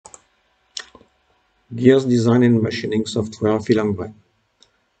Gears design and machining software Filengrene.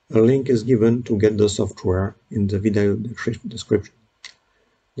 A link is given to get the software in the video description.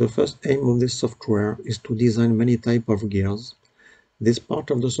 The first aim of this software is to design many types of gears. This part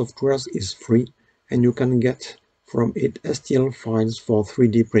of the software is free and you can get from it STL files for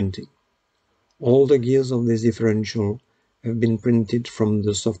 3D printing. All the gears of this differential have been printed from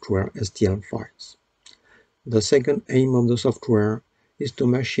the software STL files. The second aim of the software is to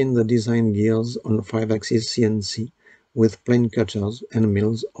machine the design gears on 5-axis CNC with plane cutters and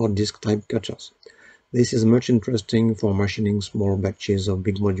mills or disc-type cutters. This is much interesting for machining small batches of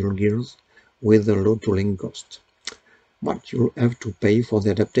big module gears with a low tooling cost. But you'll have to pay for the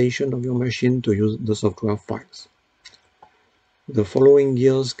adaptation of your machine to use the software files. The following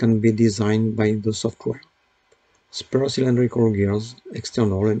gears can be designed by the software: spur cylindrical gears,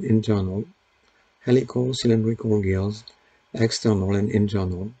 external and internal; helical cylindrical gears, external and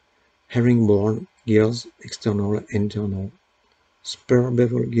internal; herringbone gears, external and internal; spur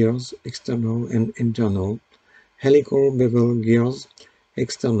bevel gears, external and internal; helical bevel gears,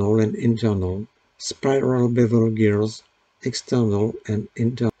 external and internal; spiral bevel gears, external and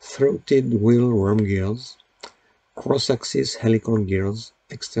internal; throated wheel worm gears; cross-axis helical gears,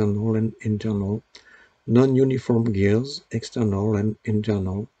 external and internal; non-uniform gears, external and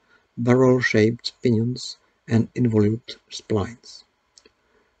internal; barrel-shaped pinions, and involute splines.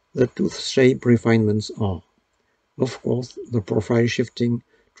 The tooth shape refinements are, of course, the profile shifting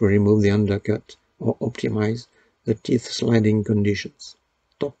to remove the undercut or optimize the teeth sliding conditions;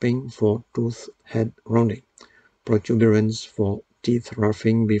 topping for tooth head rounding; protuberance for teeth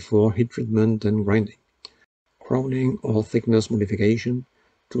roughing before heat treatment and grinding; crowning or thickness modification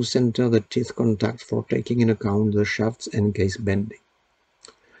to center the teeth contact for taking in account the shafts and case bending.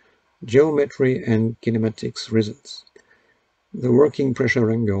 Geometry and kinematics results: the working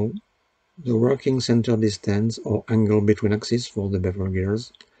pressure angle, the working center distance or angle between axes for the bevel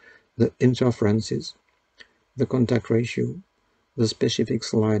gears, the interferences, the contact ratio, the specific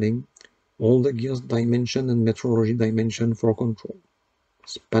sliding, all the gears dimension and metrology dimension for control,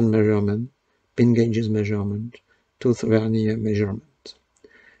 span measurement, pin gauges measurement, tooth vernier measurement.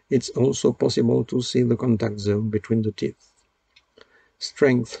 It's also possible to see the contact zone between the teeth.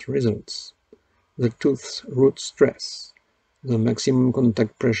 Strength results: the tooth's root stress, the maximum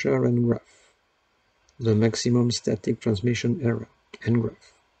contact pressure and graph, the maximum static transmission error and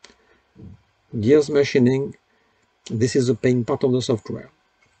graph. Gears machining: this is the pain part of the software.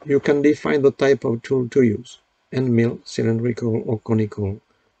 You can define the type of tool to use: end mill, cylindrical or conical,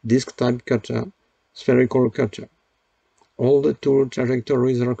 disc-type cutter, spherical cutter. All the tool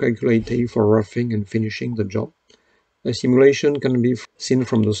trajectories are calculated for roughing and finishing the job. A simulation can be seen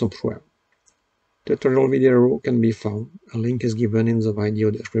from the software. Tutorial video can be found. A link is given in the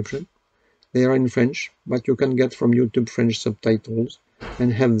video description. They are in French, but you can get from YouTube French subtitles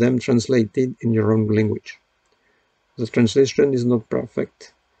and have them translated in your own language. The translation is not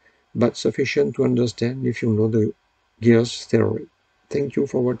perfect, but sufficient to understand if you know the gears theory. Thank you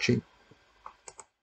for watching.